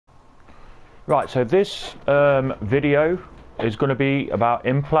Right, so this video is going to be about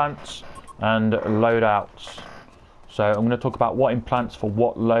implants and loadouts. So I'm going to talk about what implants for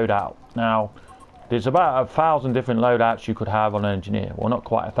what loadout. Now, there's about 1,000 different loadouts you could have on an engineer. Well, not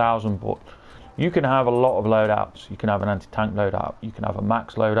quite 1,000, but you can have a lot of loadouts. You can have an anti-tank loadout. You can have a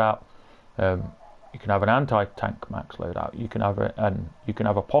max loadout. You can have an anti-tank max loadout. You can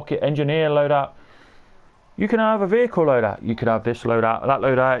have a pocket engineer loadout. You can have a vehicle loadout. You could have this loadout, that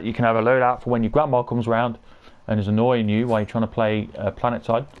loadout. You can have a loadout for when your grandma comes around and is annoying you while you're trying to play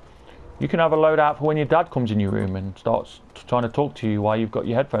Planetside. You can have a loadout for when your dad comes in your room and starts trying to talk to you while you've got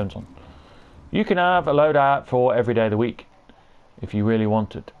your headphones on. You can have a loadout for every day of the week if you really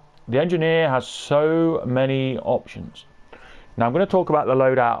wanted. The engineer has so many options. Now I'm going to talk about the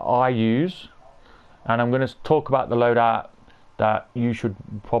loadout I use, and I'm going to talk about the loadout that you should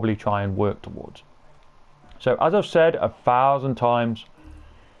probably try and work towards. So as I've said 1,000 times,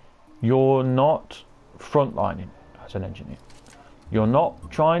 you're not frontlining as an engineer. You're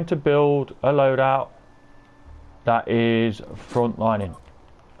not trying to build a loadout that is frontlining.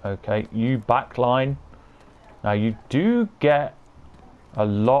 Okay, you backline. Now you do get a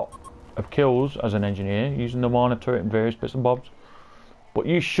lot of kills as an engineer using the monitor and various bits and bobs, but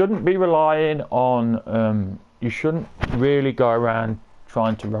you shouldn't be relying on you shouldn't really go around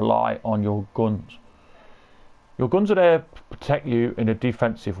trying to rely on your guns. Your guns are there to protect you in a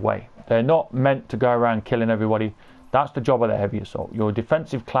defensive way. They're not meant to go around killing everybody. That's the job of the heavy assault. You're a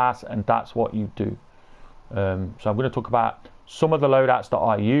defensive class and that's what you do. So I'm going to talk about some of the loadouts that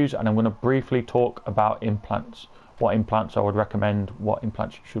I use, and I'm going to briefly talk about implants. What implants I would recommend, what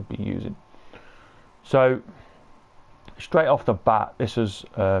implants you should be using. So straight off the bat, this is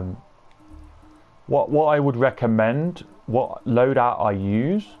what I would recommend. What loadout I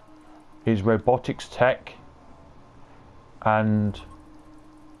use is robotics tech, and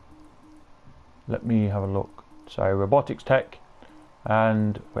let me have a look. So robotics tech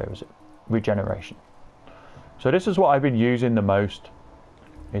and where is it? Regeneration. So this is what I've been using the most,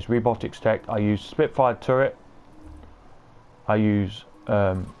 is robotics tech. I use Spitfire turret. I use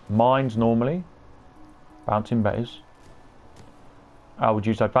mines normally, bouncing bays. I would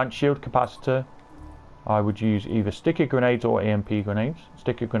use advanced shield capacitor. I would use either sticky grenades or EMP grenades.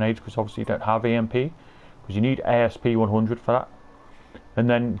 Sticky grenades because obviously you don't have EMP, because you need ASP 100 for that. And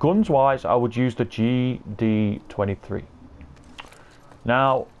then guns wise, I would use the GD23.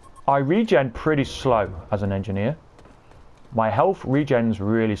 Now I regen pretty slow as an engineer. My health regen's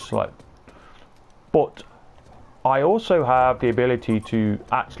really slow, but I also have the ability to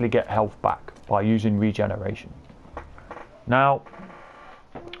actually get health back by using regeneration. Now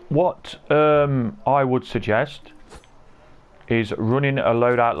what I would suggest is running a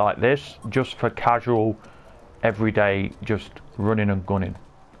loadout like this just for casual, everyday, just running and gunning.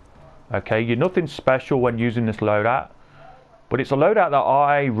 Okay, you're nothing special when using this loadout, but it's a loadout that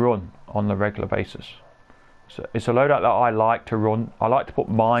I run on the regular basis. So it's a loadout that I like to run. I like to put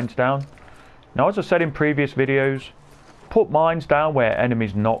mines down. Now, as I said in previous videos, put mines down where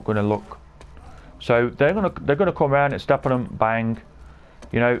enemies not going to look. So they're gonna come around and step on them, bang.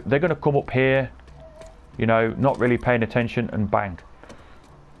 You know, they're gonna come up here, you know, not really paying attention, and bang.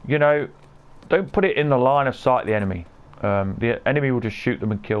 You know, don't put it in the line of sight of the enemy. The enemy will just shoot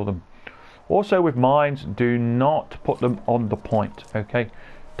them and kill them. Also with mines, do not put them on the point, okay?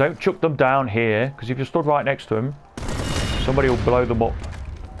 Don't chuck them down here, because if you're stood right next to them, somebody will blow them up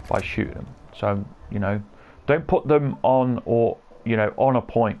by shooting them. So, you know, don't put them on, or, you know, on a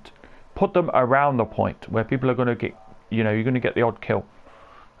point. Put them around the point where people are going to get, you know, you're going to get the odd kill.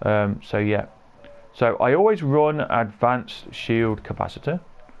 So yeah. So I always run advanced shield capacitor,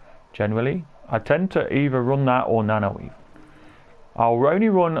 generally. I tend to either run that or nanoweave. I'll only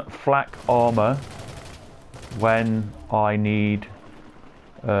run flak armor when I need,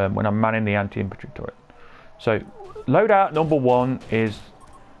 when I'm manning the anti-infantry turret. So loadout number one is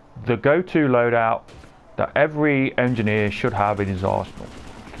the go-to loadout that every engineer should have in his arsenal,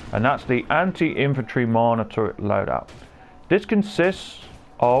 and that's the anti-infantry monitor loadout. This consists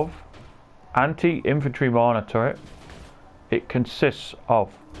of anti-infantry monitor. It consists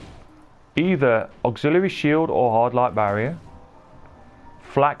of either auxiliary shield or hard light barrier,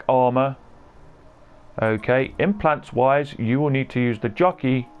 flak armor. Okay, implants wise, you will need to use the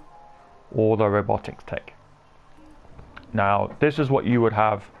jockey or the robotics tech. Now this is what you would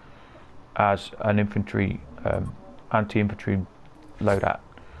have as an infantry anti-infantry loadout.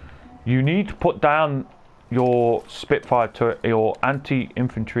 You need to put down your Spitfire turret, your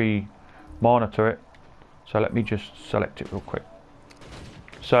anti-infantry monitor. So let me just select it real quick.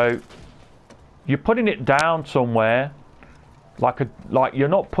 So you're putting it down somewhere like you're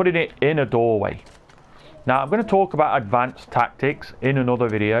not putting it in a doorway. Now I'm going to talk about advanced tactics in another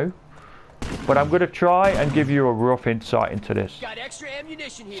video, but I'm going to try and give you a rough insight into this. Got extra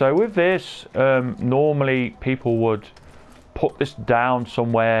ammunition here. So with this, normally people would put this down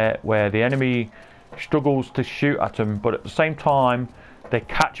somewhere where the enemy struggles to shoot at them, but at the same time they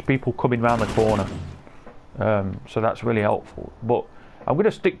catch people coming around the corner. So that's really helpful. But I'm going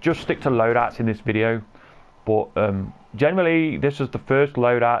to just stick to loadouts in this video. But generally, this is the first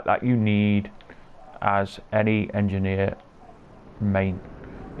loadout that you need as any engineer main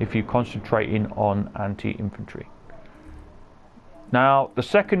if you're concentrating on anti-infantry. Now, the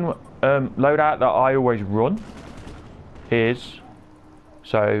second loadout that I always run is,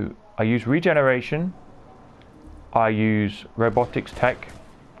 so I use regeneration, I use robotics tech,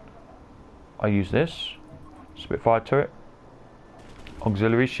 I use this, Spitfire turret,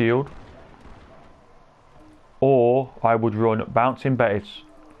 auxiliary shield, or I would run bouncing Betis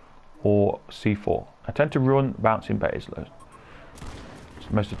or C4. I tend to run bouncing Betis so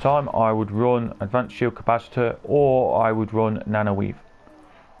most of the time. I would run advanced shield capacitor, or I would run nano weave.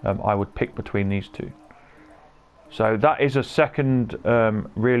 I would pick between these two. So that is a second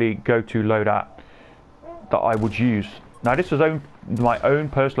really go-to loadout that I would use. Now this is my own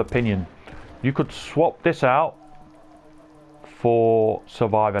personal opinion. You could swap this out for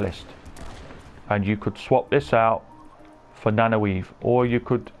survivalist, and you could swap this out for nano weave, or you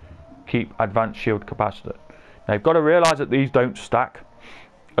could keep advanced shield capacitor. Now you've got to realize that these don't stack.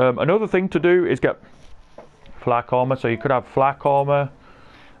 Another thing to do is get flak armor. So you could have flak armor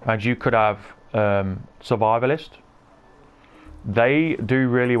and you could have survivalist. They do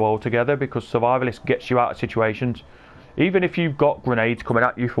really well together because survivalist gets you out of situations. Even if you've got grenades coming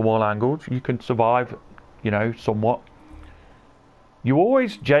at you from all angles, you can survive, you know, somewhat. You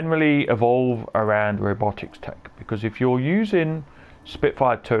always generally evolve around robotics tech, because if you're using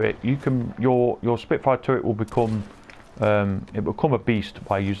Spitfire turret, you can your Spitfire turret will become it will become a beast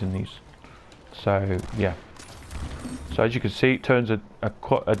by using these. So yeah. So as you can see, it turns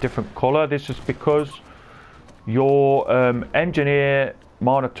a different color. This is because your engineer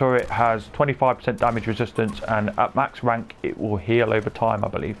Mana turret has 25% damage resistance, and at max rank it will heal over time, I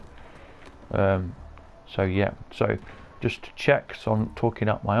believe. So yeah, so just to check, so I'm talking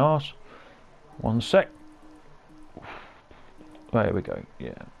up my arse. One sec. There we go.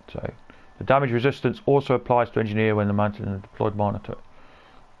 Yeah, so the damage resistance also applies to engineer when the mounted and deployed Mana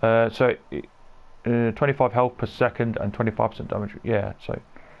turret. So 25 health per second and 25% damage. Yeah, so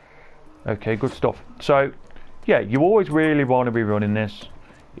okay, good stuff. So yeah, you always really want to be running this.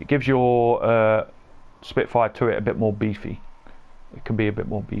 It gives your Spitfire turret a bit more beefy. It can be a bit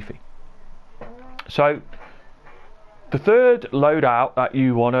more beefy. So the third loadout that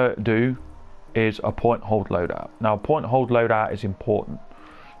you want to do is a point hold loadout. Now, point hold loadout is important.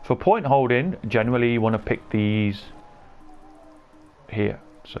 For point holding, generally you want to pick these here.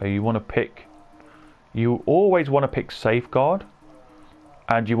 So you want to pick, you always want to pick safeguard,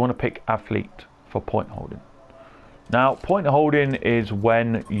 and you want to pick athlete for point holding. Now, point holding is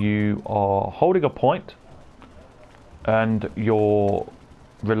when you are holding a point and you're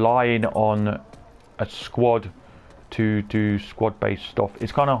relying on a squad to do squad-based stuff.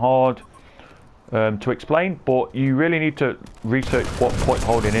 It's kind of hard to explain, but you really need to research what point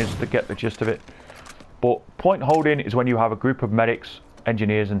holding is to get the gist of it. But point holding is when you have a group of medics,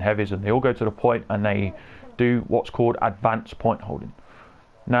 engineers and heavies, and they all go to the point and they do what's called advanced point holding.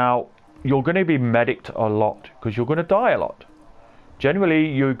 Now, you're going to be medicked a lot because you're going to die a lot. Generally,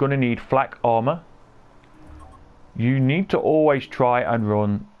 you're going to need flak armor. You need to always try and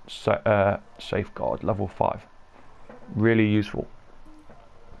run safeguard level 5. Really useful.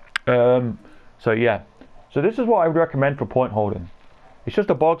 So yeah, so this is what I would recommend for point holding. It's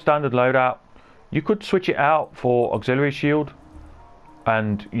just a bog standard loadout. You could switch it out for auxiliary shield,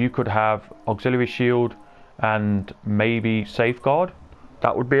 and you could have auxiliary shield and maybe safeguard.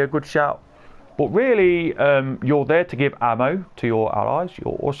 That would be a good shout. But really, you're there to give ammo to your allies.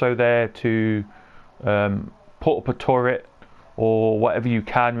 You're also there to put up a turret or whatever you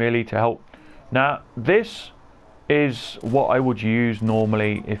can really to help. Now, this is what I would use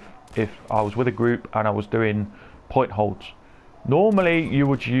normally if I was with a group and I was doing point holds. Normally, you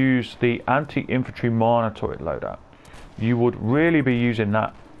would use the anti-infantry Mana turret loadout. You would really be using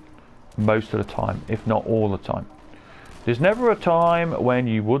that most of the time, if not all the time. There's never a time when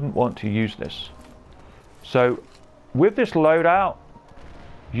you wouldn't want to use this. So with this loadout,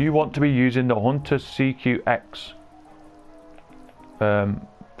 you want to be using the Hunter CQX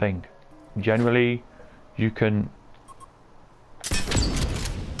thing. Generally, you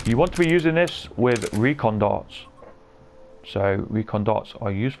want to be using this with recon darts. So recon dots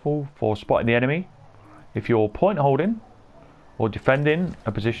are useful for spotting the enemy. If you're point holding or defending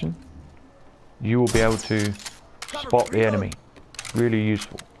a position, you will be able to spot the enemy. Really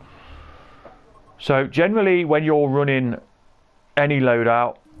useful. So generally when you're running any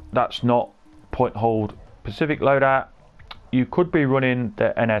loadout that's not point hold Pacific loadout, you could be running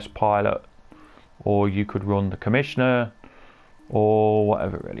the NS pilot, or you could run the commissioner, or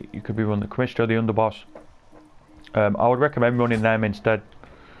whatever really. You could be running the commissioner, the underboss. I would recommend running them instead.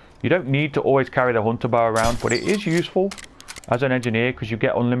 You don't need to always carry the hunter bow around, but it is useful as an engineer because you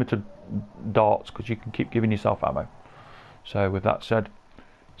get unlimited darts because you can keep giving yourself ammo. So with that said,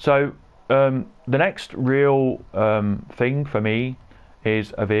 so the next real thing for me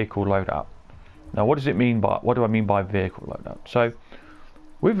is a vehicle loadout. Now what do I mean by vehicle loadout? So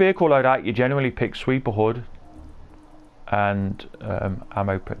with vehicle loadout you generally pick sweeper hood and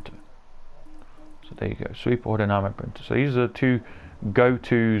ammo printer. So there you go, sweeper hood and ammo printer. So these are the two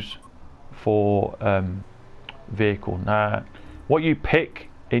go-tos for vehicle. Now what you pick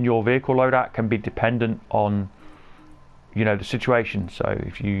in your vehicle loadout can be dependent on, you know, the situation. So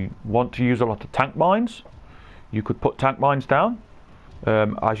if you want to use a lot of tank mines, you could put tank mines down.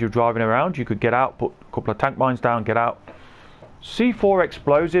 As you're driving around, you could get out, put a couple of tank mines down, get out. C4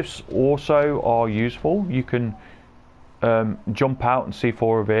 explosives also are useful. You can jump out and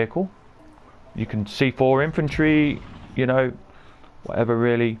C4 a vehicle. You can C4 infantry, you know, whatever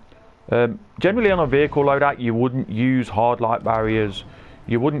really. Generally on a vehicle loadout you wouldn't use hard light barriers,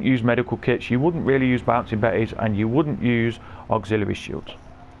 you wouldn't use medical kits, you wouldn't really use bouncing betties, and you wouldn't use auxiliary shields.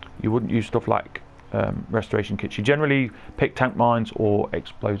 You wouldn't use stuff like restoration kits. You generally pick tank mines or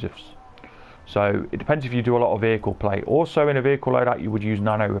explosives. So it depends if you do a lot of vehicle play. Also in a vehicle loadout you would use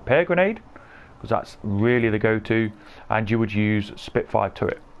nano repair grenade because that's really the go-to, and you would use Spitfire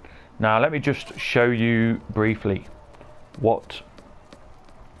turret. Now let me just show you briefly what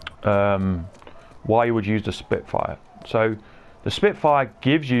why you would use the Spitfire. So the Spitfire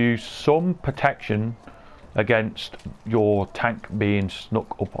gives you some protection against your tank being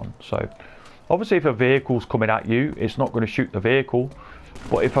snuck up on. So obviously if a vehicle's coming at you, it's not going to shoot the vehicle,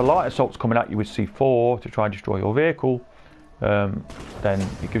 but if a light assault's coming at you with C4 to try and destroy your vehicle, then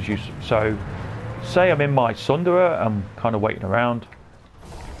it gives you. So say I'm in my Sunderer, I'm kind of waiting around,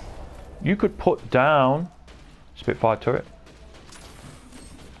 you could put down Spitfire turret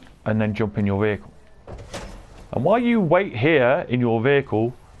and then jump in your vehicle. And while you wait here in your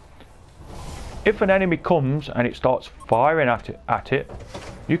vehicle, if an enemy comes and it starts firing at it,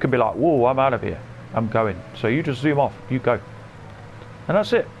 you can be like, whoa, I'm out of here, I'm going. So you just zoom off, you go. And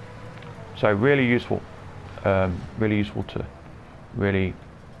that's it. So really useful. Really useful to really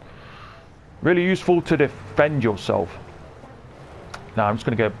useful to defend yourself. Now I'm just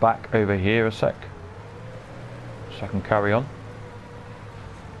going to go back over here a sec so I can carry on.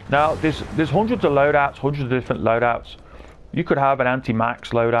 Now there's hundreds of loadouts, hundreds of different loadouts. You could have an anti-max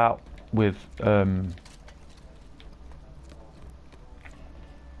loadout with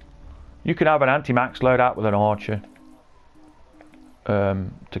you can have an anti-max loadout with an archer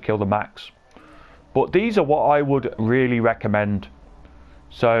to kill the max. But these are what I would really recommend.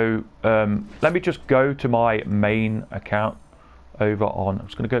 So let me just go to my main account over on, I'm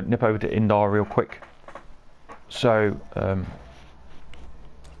just going to go nip over to Indar real quick. So I'm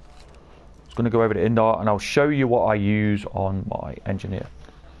just going to go over to Indar and I'll show you what I use on my engineer.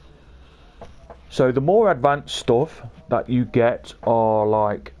 So the more advanced stuff that you get are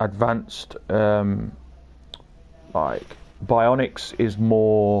like advanced, like bionics is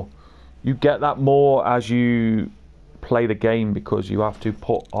more, you get that more as you play the game because you have to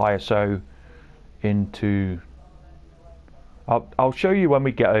put ISO into, I'll show you when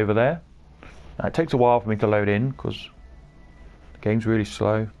we get over there. Now, it takes a while for me to load in because the game's really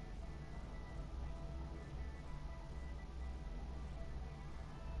slow.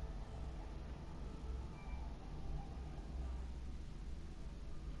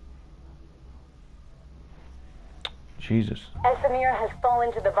 Jesus. Esamir has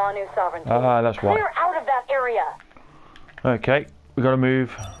fallen to the Vanu sovereignty. Ah, that's right. Clear out of that area. Okay, we got to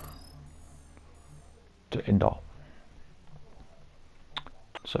move to Indar.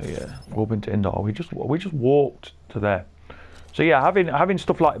 So yeah, warp into Indar. We just walked to there. So yeah, having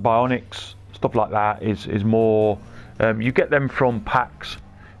stuff like bionics, stuff like that is more. You get them from packs,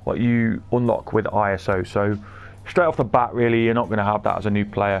 what you unlock with ISO. So straight off the bat, really, you're not going to have that as a new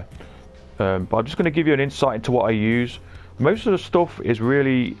player. But I'm just going to give you an insight into what I use. Most of the stuff is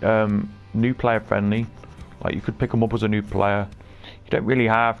really new player friendly. Like you could pick them up as a new player. You don't really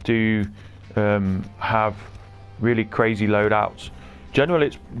have to have really crazy loadouts.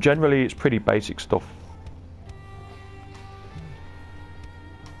 Generally it's pretty basic stuff.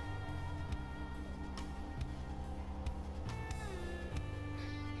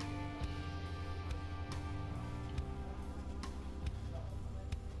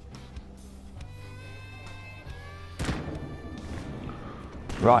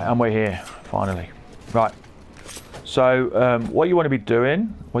 Right, and we're here, finally. Right, so what you want to be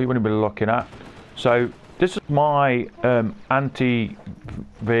doing, what you want to be looking at, so this is my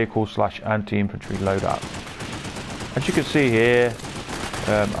anti-vehicle / anti-infantry loadout. As you can see here,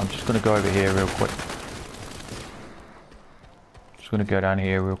 I'm just going to go over here real quick. Just going to go down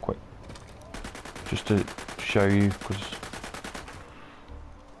here real quick, just to show you, because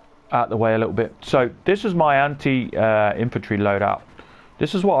out the way a little bit. So this is my anti-infantry loadout.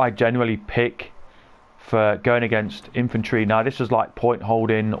 This is what I generally pick for going against infantry. Now this is like point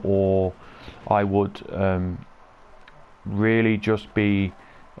holding, or I would really just be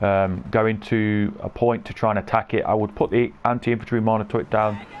going to a point to try and attack it. I would put the anti-infantry monitor it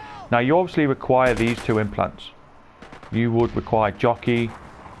down. Now you obviously require these two implants. You would require jockey,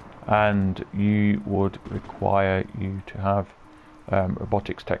 and you would require you to have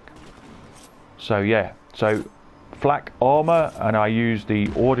robotics tech. So yeah, so flak armor, and I use the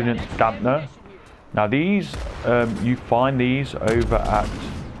ordnance dampener. Now these, you find these over at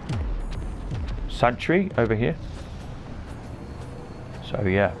Sanctuary over here. So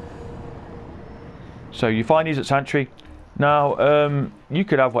yeah, so you find these at Sanctuary. Now you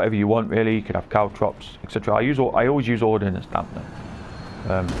could have whatever you want really. You could have caltrops, etc. I always use ordnance dampener.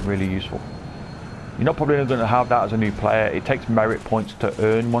 Really useful. You're not probably going to have that as a new player. It takes merit points to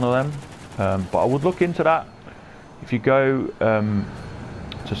earn one of them, but I would look into that. If you go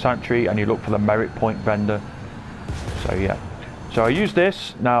to Sanctuary and you look for the merit point vendor. So yeah, so I use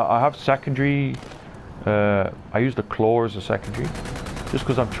this. Now I have secondary, I use the claw as a secondary, just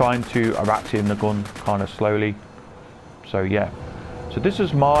because I'm trying to Araxian the gun kind of slowly. So yeah, so this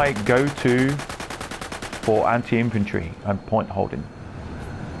is my go-to for anti-infantry and point holding.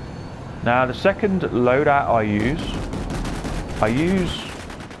 Now the second loadout I use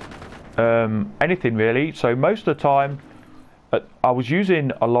anything really. So most of the time I was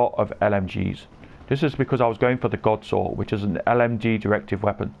using a lot of LMGs. This is because I was going for the Godsaw, which is an LMG directive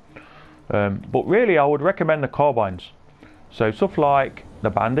weapon. But really I would recommend the carbines. So stuff like the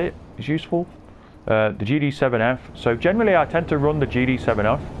Bandit is useful, the GD7F. So generally I tend to run the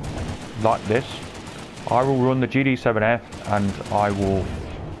GD7F like this. I will run the GD7F and I will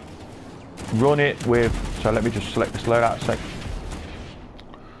run it with, so let me just select this loadout a sec.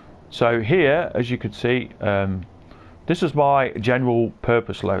 So here, as you can see, this is my general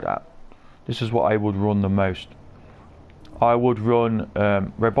purpose loadout. This is what I would run the most. I would run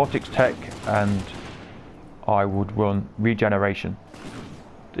robotics tech, and I would run regeneration.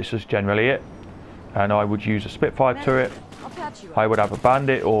 This is generally it. And I would use a Spitfire turret. I would have a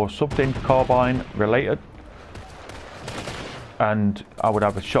Bandit or something carbine related. And I would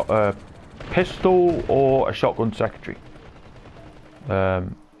have a pistol or a shotgun secondary.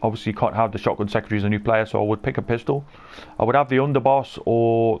 Obviously you can't have the shotgun secondary as a new player, so I would pick a pistol. I would have the underboss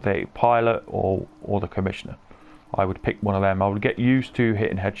or the pilot or the commissioner. I would pick one of them. I would get used to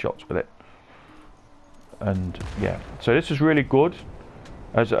hitting headshots with it. And yeah, so this is really good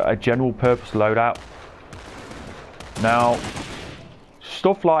as a general purpose loadout. Now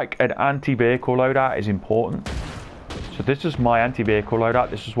stuff like an anti-vehicle loadout is important. So this is my anti-vehicle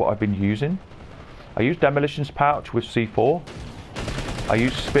loadout. This is what I've been using. I use demolitions pouch with C4. I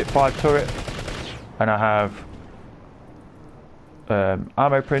use Spitfire turret, and I have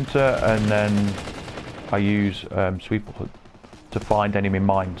ammo printer, and then I use sweeper hood to find enemy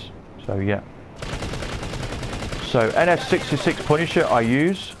mines. So yeah. So NS66 Punisher I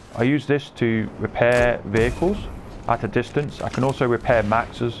use this to repair vehicles at a distance. I can also repair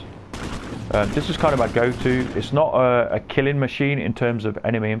Maxes. This is kind of my go-to. It's not a killing machine in terms of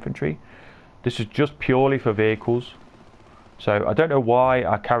enemy infantry. This is just purely for vehicles. So I don't know why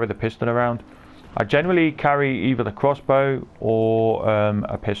I carry the piston around. I generally carry either the crossbow or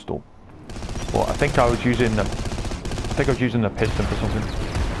a pistol. But I think I was using the piston for something.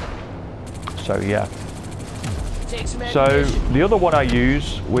 So yeah. So the other one I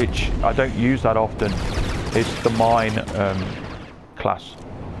use, which I don't use that often, is the mine class.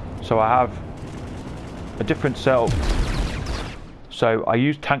 So I have a different setup. So I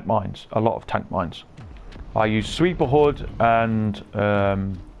use tank mines, a lot of tank mines. I use sweeper hood, and I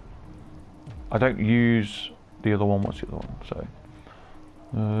don't use the other one. What's the other one? So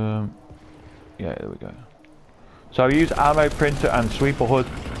yeah, there we go. So I use ammo printer and sweeper hood,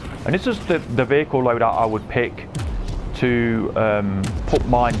 and this is the vehicle loadout I would pick to put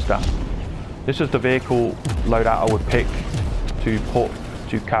mines down. This is the vehicle loadout I would pick to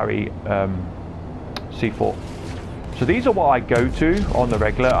carry C4. So these are what I go to on the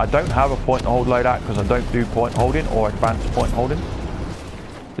regular. I don't have a point and hold loadout because I don't do point holding or advanced point holding.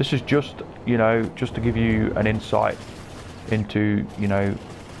 This is just, you know, just to give you an insight into, you know,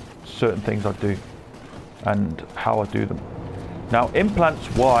 certain things I do and how I do them. Now, implants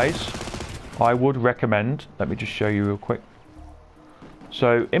wise, I would recommend, let me just show you real quick.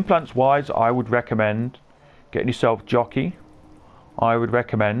 So implants wise, I would recommend getting yourself jockey. I would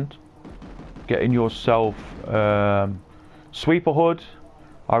recommend getting yourself sweeper hood.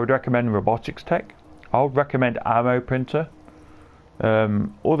 I would recommend robotics tech. I would recommend ammo printer.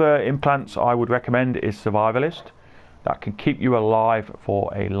 Other implants I would recommend is survivalist. That can keep you alive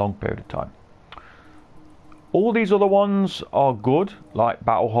for a long period of time. All these other ones are good, like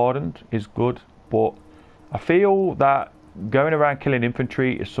battle hardened is good, but I feel that going around killing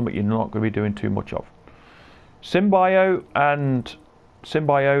infantry is something you're not going to be doing too much of. Symbio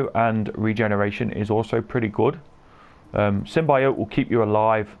and regeneration is also pretty good. Symbiote will keep you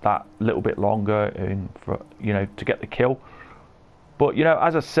alive that little bit longer you know, to get the kill. But, you know,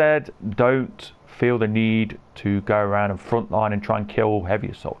 as I said, don't feel the need to go around and frontline and try and kill heavy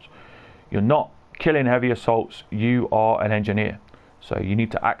assaults. You're not killing heavy assaults, you are an engineer. So you need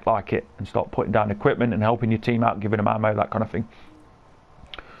to act like it and start putting down equipment and helping your team out, giving them ammo, that kind of thing.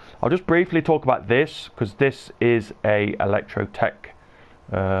 I'll just briefly talk about this, because this is a electrotech.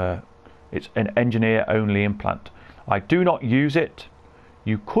 It's an engineer only implant. I do not use it.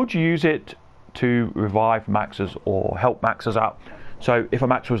 You could use it to revive maxes or help maxes out. So if a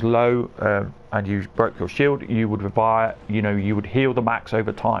max was low and you broke your shield, you would revive, you know, you would heal the max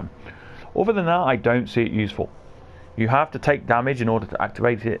over time. Other than that, I don't see it useful. You have to take damage in order to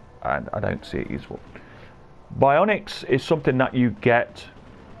activate it, and I don't see it useful. Bionics is something that you get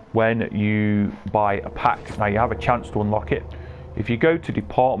when you buy a pack. Now you have a chance to unlock it. If you go to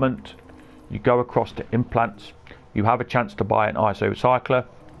department, you go across to implants, you have a chance to buy an ISO recycler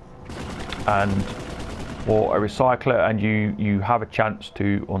or a recycler, and you have a chance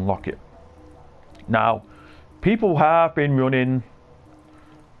to unlock it. Now, people have been running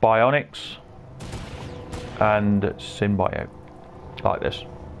Bionics and Symbiote like this,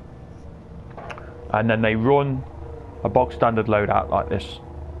 and then they run a bog standard loadout like this: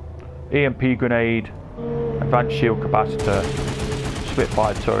 EMP grenade, advanced shield capacitor,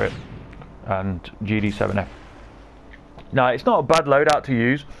 Spitfire turret, and GD7F. Now, it's not a bad loadout to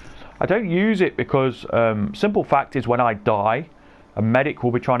use. I don't use it because simple fact is, when I die, a medic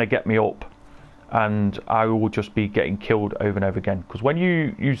will be trying to get me up and I will just be getting killed over and over again. Because when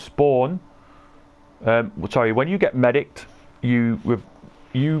you spawn, when you get medicked, you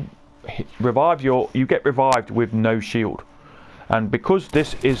get revived with no shield. And because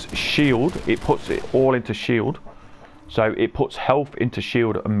this is shield, it puts it all into shield. So it puts health into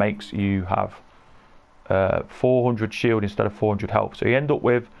shield and makes you have 400 shield instead of 400 health. So you end up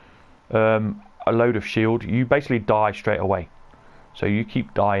with a load of shield. You basically die straight away. So you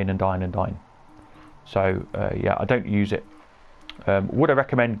keep dying and dying and dying. So yeah, I don't use it. Would I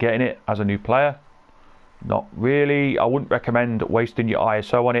recommend getting it as a new player? Not really. I wouldn't recommend wasting your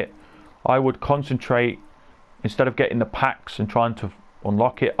ISO on it. I would concentrate, instead of getting the packs and trying to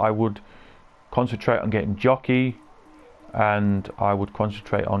unlock it, I would concentrate on getting jockey, and I would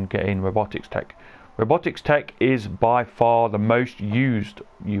concentrate on getting robotics tech. Robotics tech is by far the most used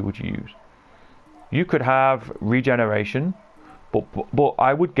you would use. You could have regeneration, but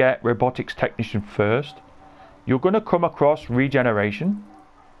I would get robotics technician first. You're going to come across regeneration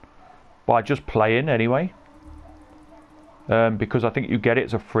by just playing anyway, because I think you get it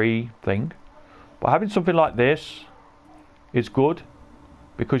as a free thing. But having something like this is good,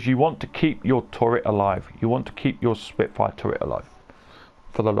 because you want to keep your turret alive. You want to keep your Spitfire turret alive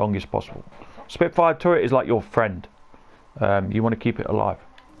for the longest possible. Spitfire turret is like your friend. You want to keep it alive.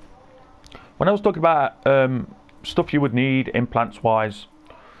 When I was talking about stuff you would need implants wise,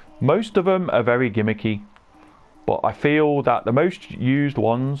 most of them are very gimmicky, but I feel that the most used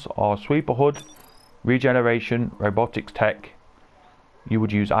ones are sweeper hood, regeneration, robotics tech. You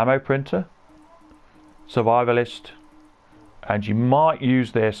would use ammo printer, survivalist, and you might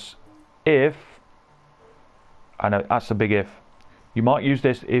use this if, I know that's a big if, you might use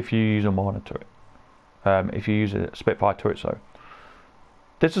this if you use a Mana turret, if you use a Spitfire turret. So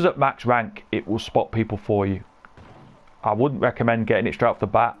this is at max rank, it will spot people for you. I wouldn't recommend getting it straight off the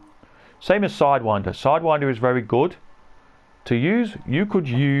bat. Same as Sidewinder. Sidewinder is very good to use. You could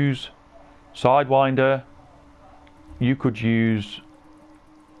use Sidewinder, you could use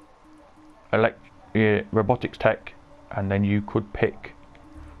robotics tech, and then you could pick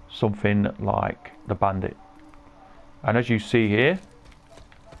something like the bandit. And as you see here,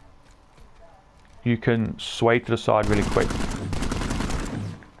 you can sway to the side really quick.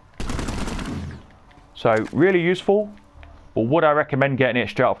 So really useful. But would I recommend getting it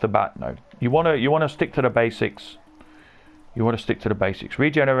straight off the bat? No. You wanna stick to the basics. You want to stick to the basics.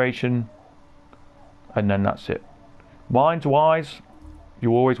 Regeneration, and then that's it. Mines wise,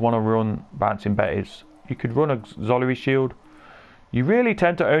 you always want to run bouncing betties. You could run auxiliary shield. You really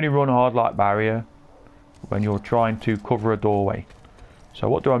tend to only run hard light barrier when you're trying to cover a doorway. So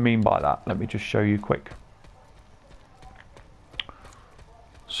what do I mean by that? Let me just show you quick.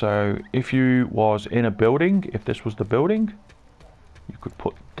 So if you was in a building, if this was the building, you could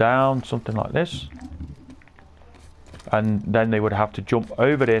put down something like this, and then they would have to jump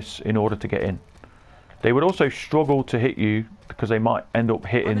over this in order to get in. They would also struggle to hit you because they might end up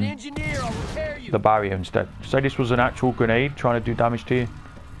hitting the barrier instead. Say this was an actual grenade trying to do damage to you.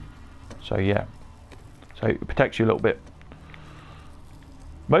 So yeah, so it protects you a little bit.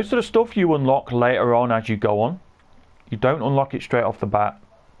 Most of the stuff you unlock later on as you go on. You don't unlock it straight off the bat.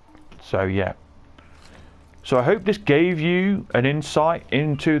 So yeah. So I hope this gave you an insight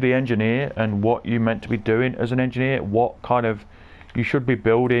into the engineer and what you're meant to be doing as an engineer, what kind of you should be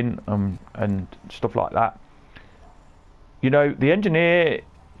building and stuff like that. You know, the engineer,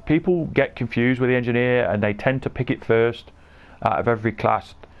 people get confused with the engineer and they tend to pick it first out of every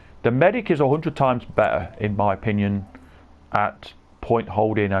class. The medic is 100 times better, in my opinion, at point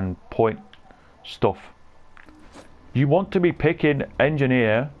holding and point stuff. You want to be picking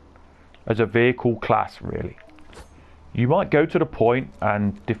engineer as a vehicle class, really. You might go to the point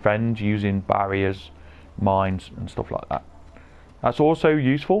and defend using barriers, mines and stuff like that. That's also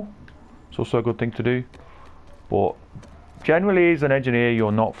useful. It's also a good thing to do. But generally as an engineer,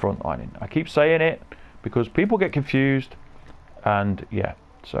 you're not frontlining. I keep saying it because people get confused, and yeah,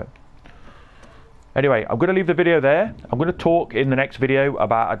 so anyway, I'm going to leave the video there. I'm going to talk in the next video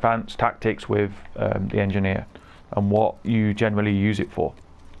about advanced tactics with the engineer and what you generally use it for.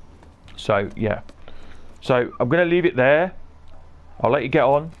 So yeah, so I'm going to leave it there. I'll let you get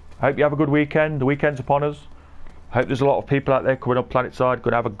on. I hope you have a good weekend. The weekend's upon us. I hope there's a lot of people out there coming up Planetside.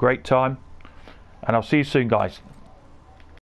 Going to have a great time. And I'll see you soon, guys.